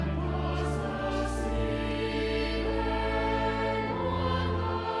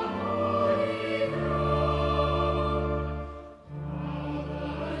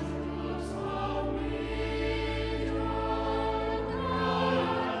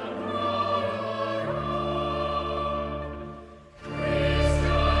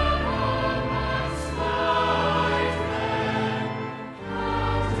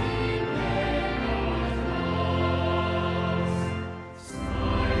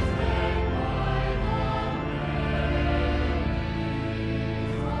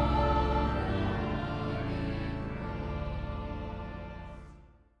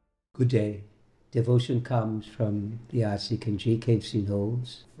Good day. Devotion comes from the Archdeacon Kingsley,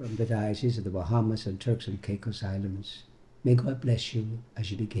 Knowles, from the Diocese of the Bahamas and Turks and Caicos Islands. May God bless you as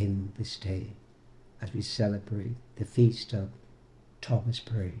you begin this day, as we celebrate the feast of Thomas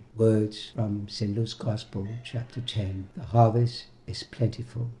Pray. Words from St. Luke's Gospel, chapter 10. The harvest is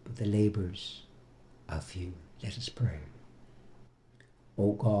plentiful, but the laborers are few. Let us pray.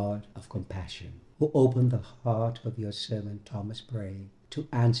 O God of compassion, who opened the heart of your servant Thomas Pray to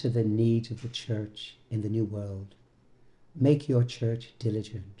answer the needs of the church in the new world, make your church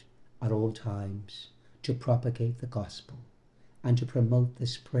diligent at all times to propagate the gospel and to promote the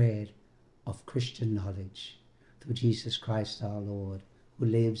spread of Christian knowledge through Jesus Christ our Lord, who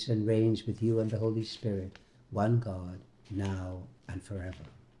lives and reigns with you and the Holy Spirit, one God, now and forever.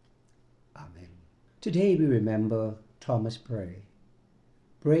 Amen. Today we remember Thomas Pray.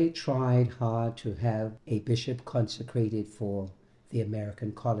 Pray tried hard to have a bishop consecrated for the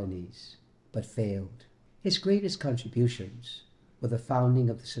American colonies, but failed. His greatest contributions were the founding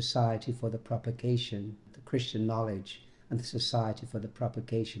of the Society for the Propagation of the Christian Knowledge and the Society for the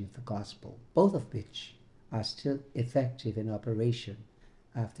Propagation of the Gospel, both of which are still effective in operation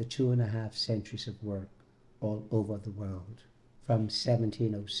after 2.5 centuries of work all over the world. From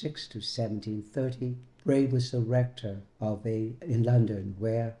 1706 to 1730, Pray was the rector in London,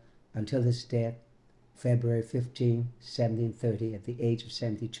 where, until his death, February 15, 1730, at the age of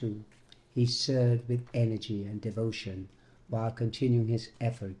 72, he served with energy and devotion while continuing his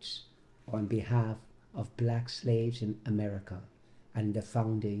efforts on behalf of black slaves in America and the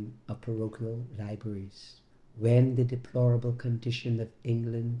founding of parochial libraries. When the deplorable condition of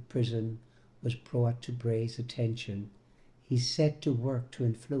England prison was brought to Pray's attention, he set to work to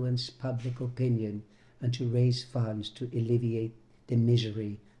influence public opinion and to raise funds to alleviate the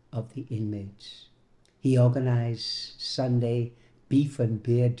misery of the inmates. He organized Sunday beef and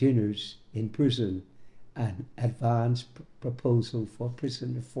beer dinners in prison and advanced proposal for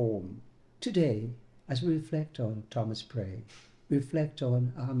prison reform. Today, as we reflect on Thomas Pray, reflect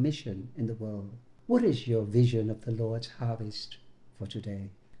on our mission in the world. What is your vision of the Lord's harvest for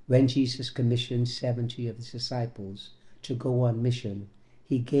today? When Jesus commissioned 70 of his disciples to go on mission,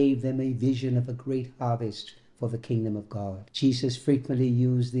 he gave them a vision of a great harvest for the kingdom of God. Jesus frequently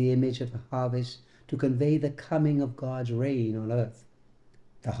used the image of a harvest to convey the coming of God's reign on earth.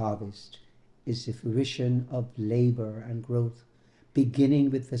 The harvest is the fruition of labor and growth, beginning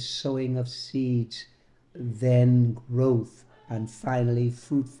with the sowing of seeds, then growth, and finally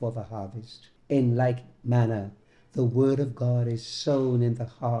fruit for the harvest. In like manner, the word of God is sown in the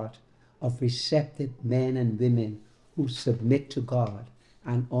heart of receptive men and women who submit to God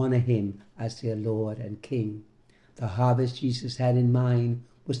and honor him as their Lord and King. The harvest Jesus had in mind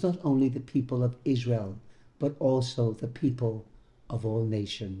was not only the people of Israel, but also the people of all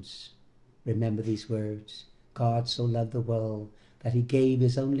nations. Remember these words. God so loved the world that he gave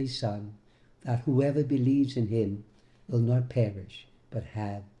his only Son, that whoever believes in him will not perish, but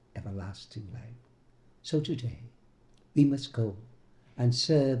have everlasting life. So today, we must go and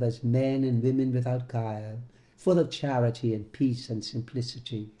serve as men and women without guile, full of charity and peace and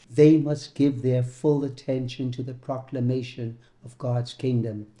simplicity. They must give their full attention to the proclamation of God's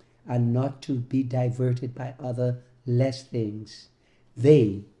kingdom and not to be diverted by other less things.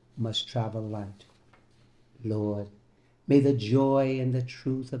 They must travel light. Lord, may the joy and the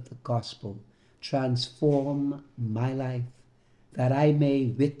truth of the gospel transform my life, that I may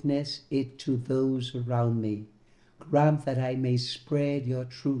witness it to those around me. Grant that I may spread your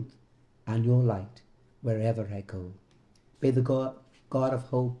truth and your light wherever I go. May the God of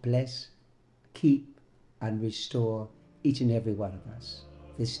hope bless, keep, and restore each and every one of us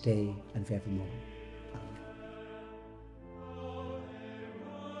this day and forevermore.